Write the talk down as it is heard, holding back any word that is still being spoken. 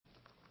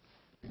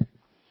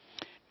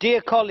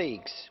Dear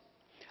colleagues,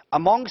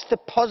 amongst the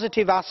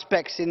positive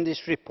aspects in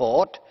this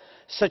report,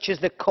 such as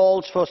the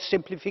calls for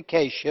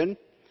simplification,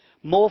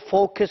 more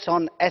focus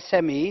on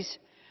SMEs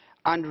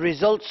and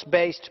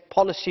results-based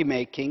policy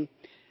making,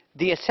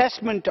 the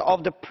assessment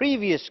of the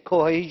previous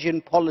cohesion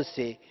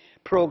policy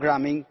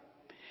programming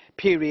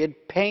period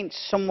paints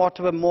somewhat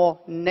of a more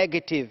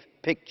negative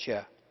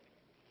picture.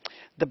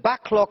 The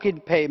backlog in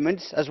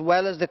payments, as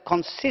well as the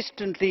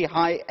consistently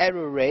high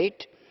error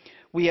rate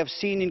we have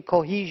seen in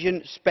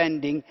cohesion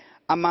spending,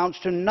 amounts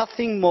to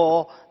nothing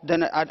more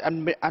than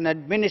an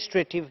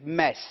administrative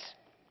mess.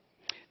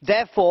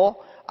 Therefore,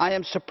 I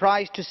am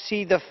surprised to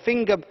see the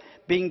finger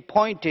being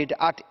pointed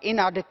at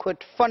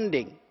inadequate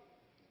funding.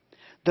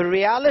 The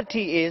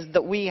reality is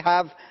that we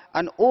have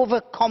an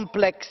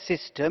over-complex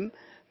system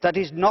that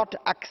is not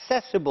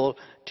accessible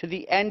to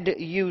the end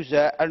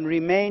user and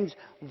remains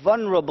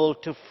vulnerable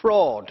to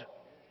fraud.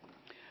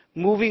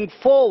 Moving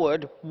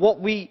forward,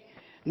 what we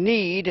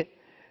need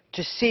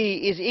to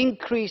see is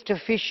increased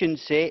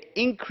efficiency,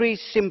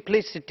 increased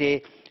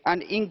simplicity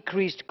and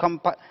increased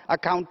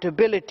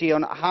accountability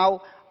on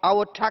how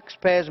our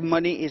taxpayers'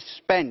 money is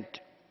spent.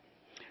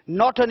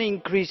 Not an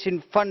increase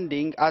in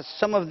funding, as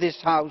some in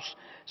this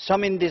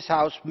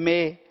House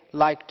may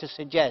like to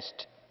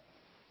suggest.